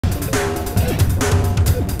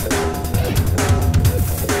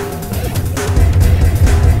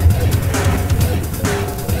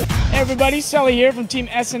everybody, Sully here from Team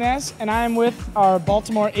SNS, and I am with our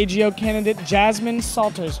Baltimore AGO candidate, Jasmine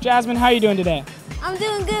Salters. Jasmine, how are you doing today? I'm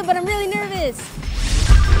doing good, but I'm really nervous.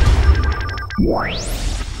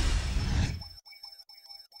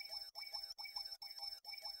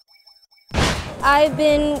 I've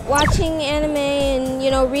been watching anime and,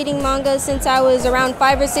 reading manga since I was around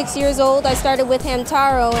 5 or 6 years old. I started with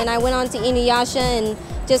Hamtaro and I went on to Inuyasha and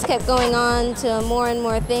just kept going on to more and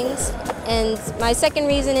more things. And my second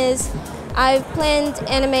reason is I've planned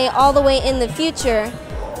anime all the way in the future.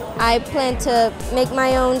 I plan to make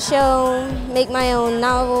my own show, make my own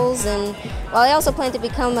novels, and well, I also plan to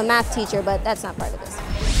become a math teacher, but that's not part of this.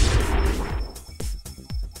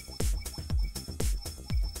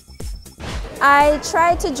 I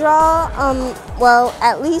try to draw,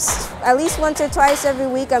 at least once or twice every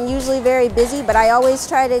week. I'm usually very busy, but I always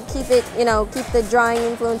try to keep it, keep the drawing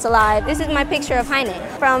influence alive. This is my picture of Heine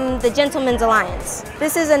from the Gentleman's Alliance.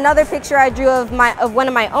 This is another picture I drew of one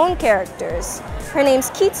of my own characters. Her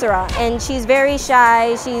name's Kitsura, and she's very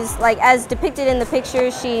shy. She's as depicted in the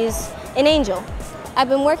picture, she's an angel. I've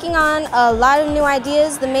been working on a lot of new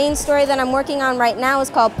ideas. The main story that I'm working on right now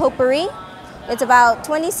is called Potpourri. It's about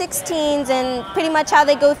 26 teens and pretty much how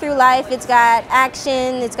they go through life. It's got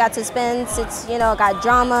action, it's got suspense, it's got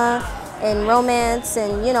drama and romance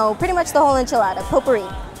and pretty much the whole enchilada, potpourri.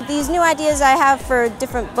 These new ideas I have for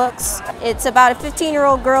different books, it's about a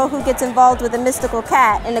 15-year-old girl who gets involved with a mystical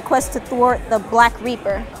cat in a quest to thwart the Black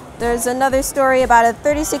Reaper. There's another story about a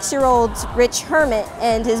 36-year-old rich hermit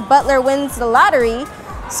and his butler wins the lottery.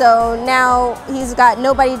 So now he's got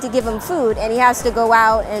nobody to give him food and he has to go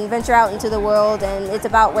out and venture out into the world, and it's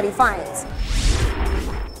about what he finds.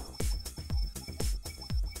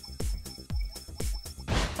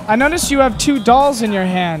 I noticed you have 2 dolls in your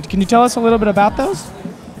hand. Can you tell us a little bit about those?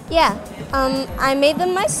 Yeah, I made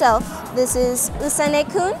them myself. This is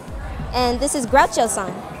Usane-kun and this is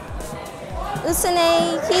Groucho-san.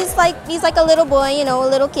 Usane, he's like a little boy, a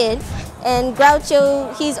little kid. And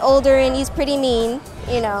Groucho, he's older and he's pretty mean,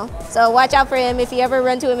 so watch out for him if you ever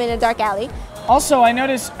run to him in a dark alley. Also, I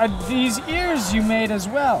noticed these ears you made as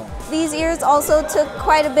well. These ears also took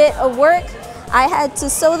quite a bit of work. I had to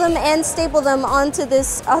sew them and staple them onto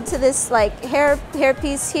this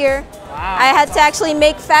hairpiece here. Wow. I had to actually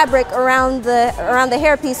make fabric around the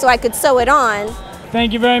hairpiece so I could sew it on.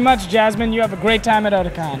 Thank you very much, Jasmine. You have a great time at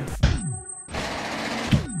Otakon.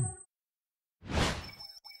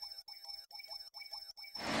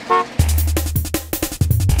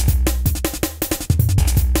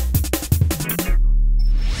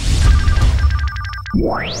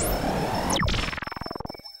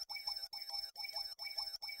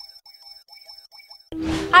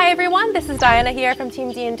 Hi everyone, this is Diana here from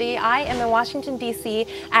Team D&D. I am in Washington, D.C.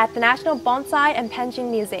 at the National Bonsai and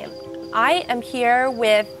Pension Museum. I am here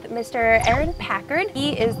with Mr. Aaron Packard.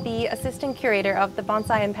 He is the assistant curator of the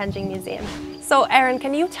Bonsai and Pension Museum. So Aaron,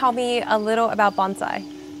 can you tell me a little about bonsai?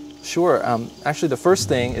 Sure. Actually, the first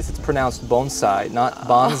thing is it's pronounced bonsai, not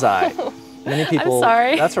bonsai. Many people, I'm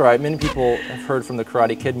sorry. That's all right. Many people have heard from the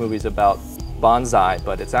Karate Kid movies about bonsai,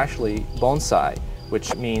 but it's actually bonsai,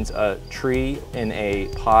 which means a tree in a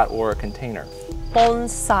pot or a container.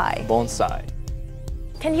 Bonsai. Bonsai.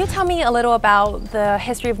 Can you tell me a little about the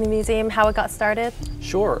history of the museum, how it got started?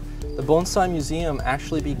 Sure. The Bonsai Museum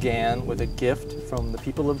actually began with a gift from the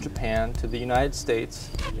people of Japan to the United States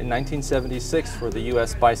in 1976 for the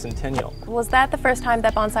US bicentennial. Was that the first time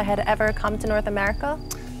that bonsai had ever come to North America?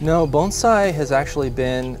 No, bonsai has actually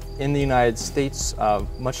been in the United States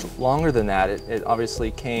much longer than that. It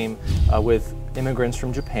obviously came with immigrants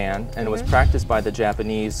from Japan, and it was practiced by the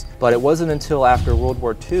Japanese. But it wasn't until after World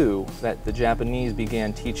War II that the Japanese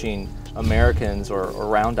began teaching Americans or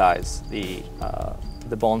round eyes the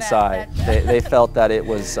bonsai. They felt that it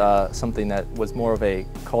was something that was more of a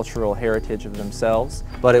cultural heritage of themselves.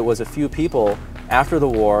 But it was a few people after the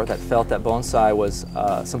war that felt that bonsai was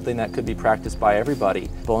something that could be practiced by everybody.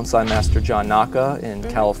 Bonsai master John Naka in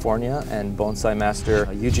California and bonsai master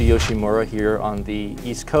Yuji Yoshimura here on the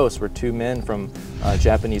East Coast were 2 men from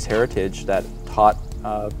Japanese heritage that taught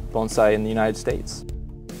bonsai in the United States.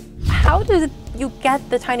 How did you get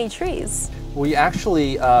the tiny trees? We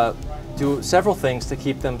actually do several things to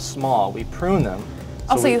keep them small. We prune them.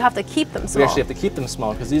 So you have to keep them small. We actually have to keep them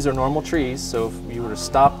small because these are normal trees, so if you were to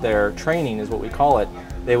stop their training, is what we call it,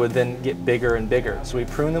 they would then get bigger and bigger. So we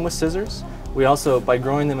prune them with scissors. We also, by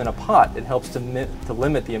growing them in a pot, it helps to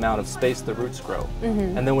limit the amount of space the roots grow.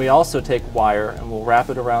 And then we also take wire and we'll wrap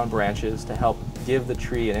it around branches to help give the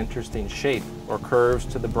tree an interesting shape or curves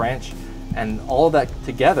to the branch. And all of that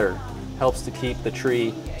together helps to keep the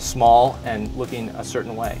tree small and looking a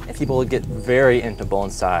certain way. People get very into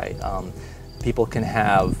bonsai. People can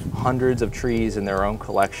have hundreds of trees in their own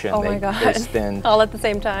collection. Oh my God. They spend all at the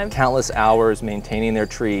same time. Countless hours maintaining their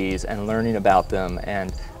trees and learning about them,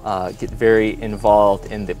 and get very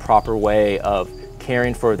involved in the proper way of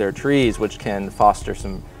caring for their trees, which can foster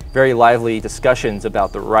some very lively discussions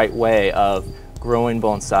about the right way of growing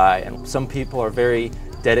bonsai. And some people are very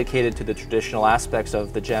dedicated to the traditional aspects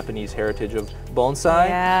of the Japanese heritage of bonsai,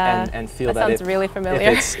 and feel that sounds really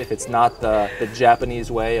familiar. if it's not the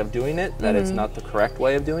Japanese way of doing it, that it's not the correct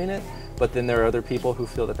way of doing it. But then there are other people who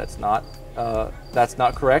feel that that's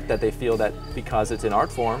not correct, that they feel that because it's an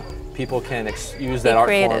art form, people can use that art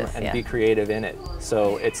form and be creative in it.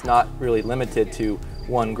 So it's not really limited to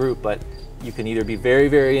one group, but you can either be very,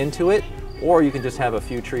 very into it, or you can just have a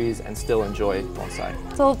few trees and still enjoy bonsai.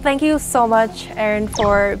 So thank you so much, Aaron,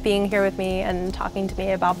 for being here with me and talking to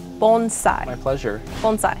me about bonsai. My pleasure.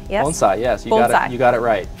 Bonsai, yes? Bonsai, yes. You got it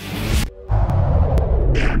right.